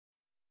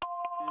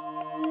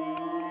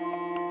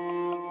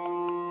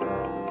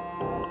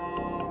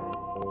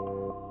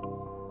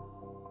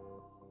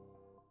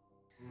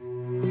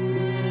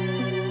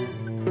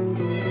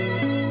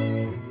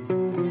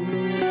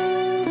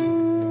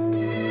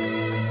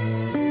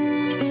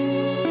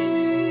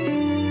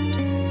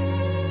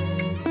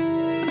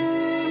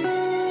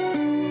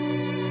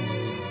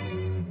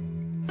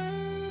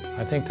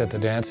I think that the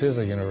dance is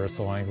a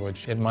universal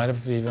language. It might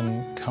have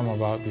even come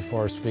about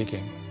before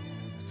speaking.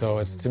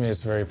 So to me,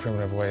 it's a very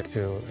primitive way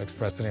to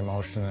express an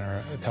emotion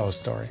or tell a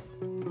story.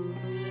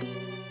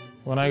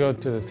 When I go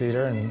to the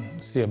theater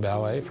and see a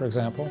ballet, for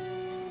example,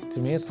 to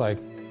me it's like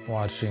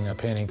watching a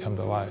painting come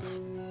to life.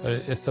 But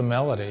it's the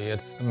melody.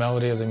 It's the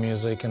melody of the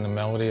music and the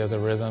melody of the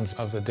rhythms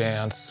of the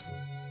dance.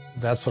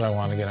 That's what I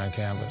want to get on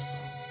canvas.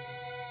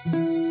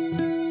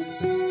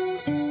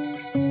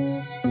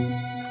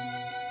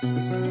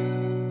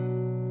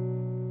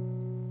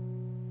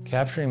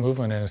 Capturing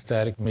movement in a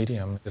static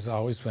medium has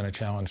always been a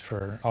challenge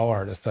for all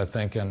artists, I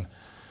think, and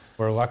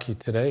we're lucky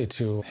today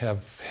to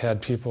have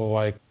had people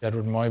like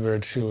Edward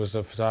Muybridge, who was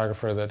a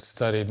photographer that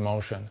studied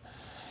motion.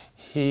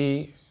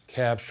 He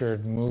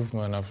captured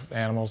movement of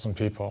animals and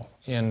people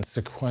in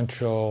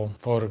sequential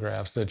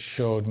photographs that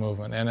showed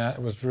movement, and that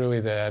was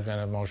really the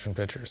advent of motion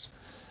pictures.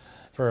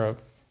 For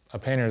a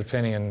painter who's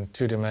painting in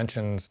 2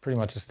 dimensions, pretty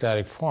much a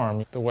static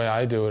form, the way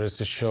I do it is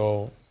to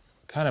show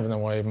kind of in the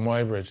way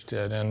Muybridge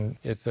did, and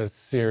it's a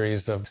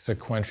series of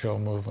sequential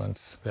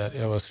movements that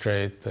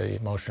illustrate the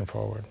motion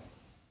forward.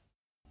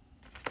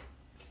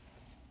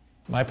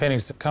 My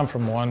paintings come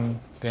from one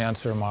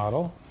dancer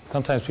model.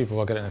 Sometimes people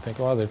look at it and think,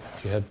 well, you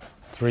had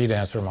 3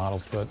 dancer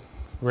models, but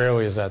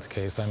rarely is that the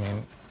case. I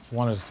mean,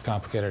 one is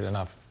complicated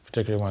enough,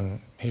 particularly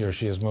when he or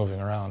she is moving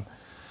around.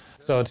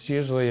 So it's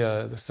usually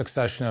a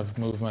succession of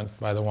movement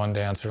by the one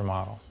dancer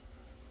model.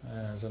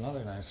 And there's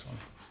another nice one.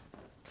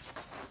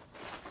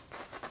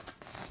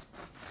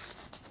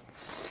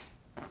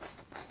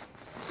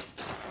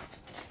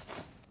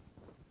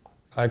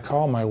 I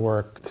call my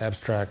work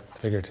abstract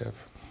figurative.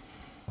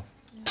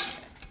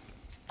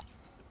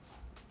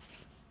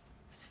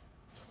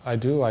 I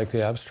do like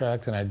the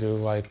abstract, and I do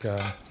like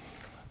the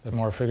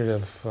more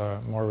figurative,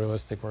 more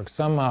realistic work.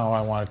 Somehow I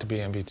want it to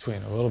be in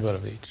between, a little bit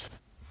of each.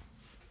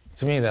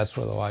 To me, that's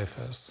where the life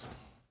is.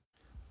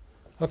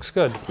 Looks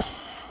good.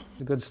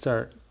 A good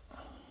start.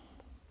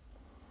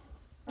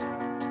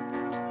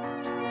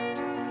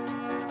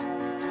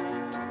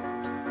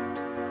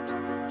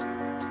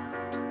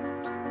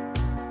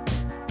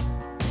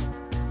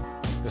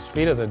 The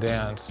speed of the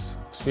dance,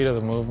 speed of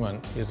the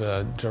movement is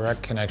a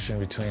direct connection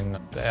between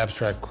the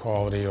abstract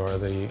quality or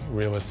the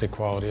realistic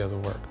quality of the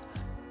work.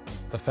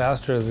 The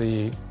faster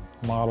the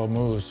model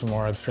moves, the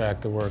more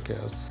abstract the work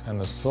is, and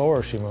the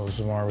slower she moves,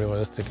 the more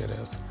realistic it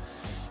is.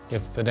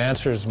 If the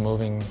dancer is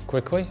moving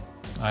quickly,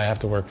 I have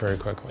to work very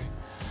quickly,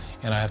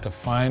 and I have to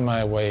find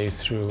my way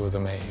through the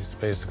maze.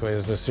 Basically,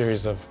 there's a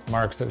series of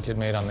marks that get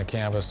made on the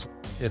canvas.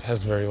 It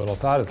has very little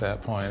thought at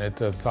that point.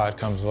 The thought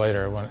comes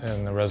later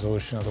in the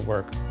resolution of the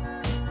work.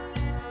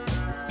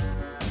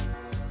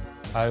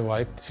 I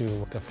like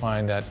to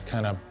find that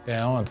kind of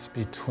balance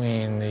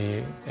between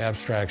the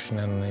abstraction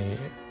and the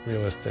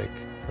realistic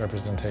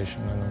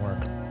representation in the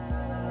work.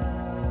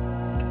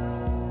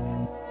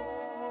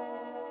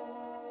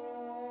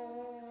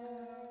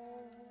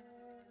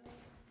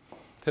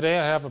 Today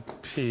I have a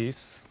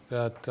piece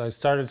that I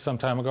started some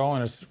time ago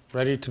and it's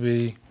ready to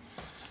be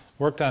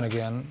worked on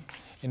again.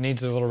 It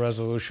needs a little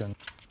resolution.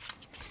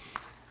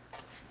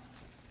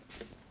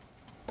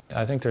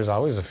 I think there's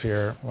always a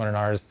fear when an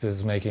artist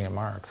is making a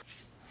mark.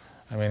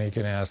 I mean, you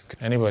can ask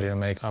anybody to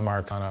make a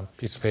mark on a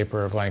piece of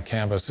paper or blank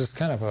canvas. It's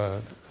kind of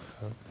a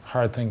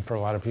hard thing for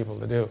a lot of people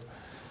to do.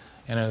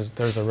 And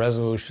there's a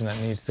resolution that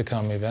needs to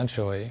come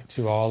eventually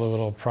to all the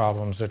little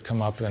problems that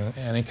come up in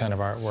any kind of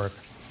artwork.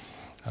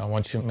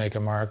 Once you make a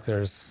mark,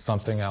 there's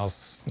something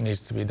else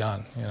needs to be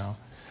done, you know.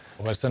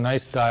 But it's a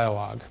nice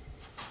dialogue.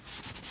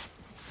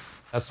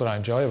 That's what I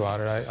enjoy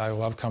about it. I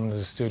love coming to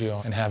the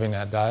studio and having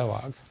that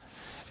dialogue.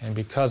 And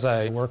because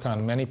I work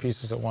on many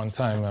pieces at one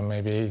time,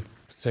 maybe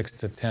 6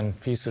 to 10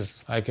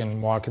 pieces, I can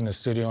walk in the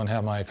studio and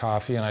have my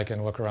coffee and I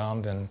can look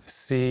around and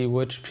see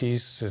which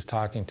piece is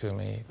talking to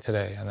me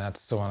today, and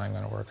that's the one I'm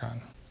going to work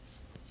on.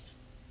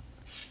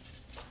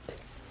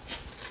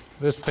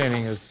 This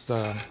painting is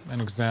an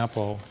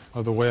example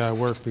of the way I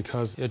work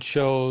because it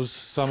shows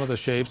some of the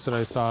shapes that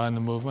I saw in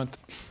the movement.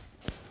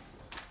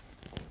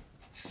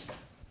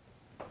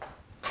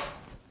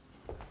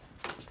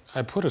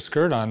 I put a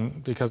skirt on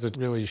because it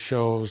really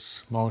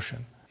shows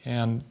motion,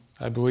 and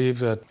I believe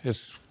that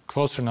it's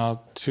closer now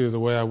to the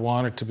way I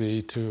want it to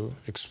be to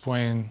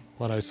explain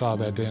what I saw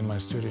that day in my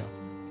studio.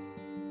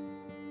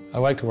 I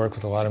like to work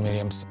with a lot of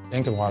mediums.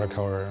 Ink and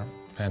watercolor are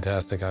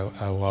fantastic.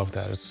 I love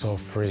that. It's so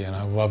free, and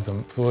I love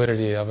the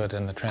fluidity of it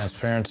and the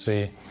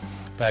transparency.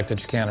 The fact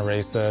that you can't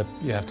erase it,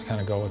 you have to kind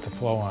of go with the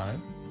flow on it.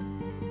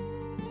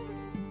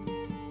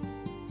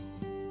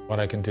 what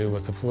I can do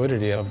with the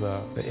fluidity of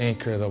the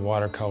ink or the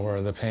watercolor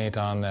or the paint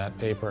on that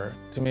paper.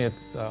 To me,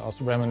 it's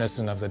also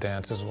reminiscent of the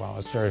dance as well.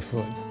 It's very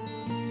fluid.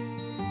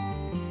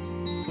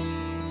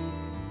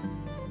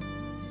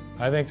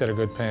 I think that a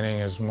good painting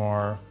is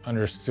more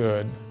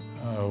understood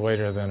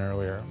later than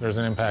earlier. There's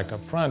an impact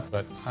up front,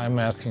 but I'm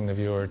asking the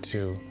viewer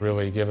to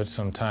really give it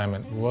some time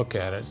and look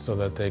at it so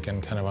that they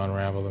can kind of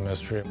unravel the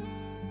mystery.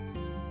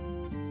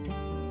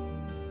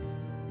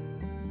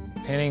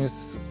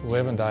 Paintings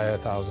live and die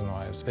 1,000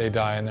 lives. They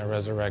die and they're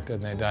resurrected,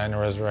 and they die and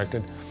they're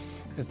resurrected.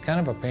 It's kind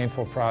of a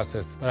painful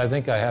process, but I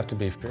think I have to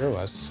be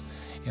fearless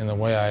in the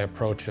way I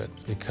approach it,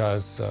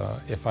 because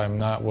if I'm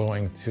not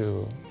willing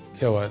to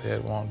kill it,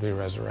 it won't be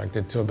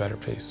resurrected to a better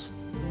piece.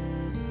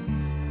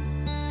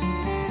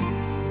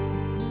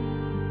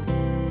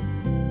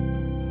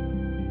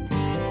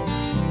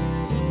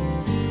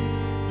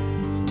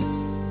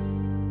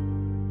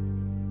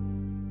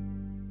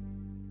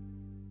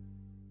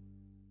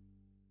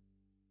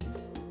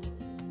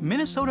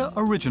 Minnesota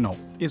Original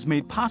is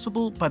made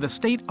possible by the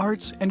State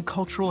Arts and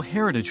Cultural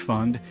Heritage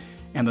Fund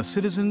and the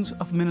citizens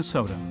of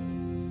Minnesota.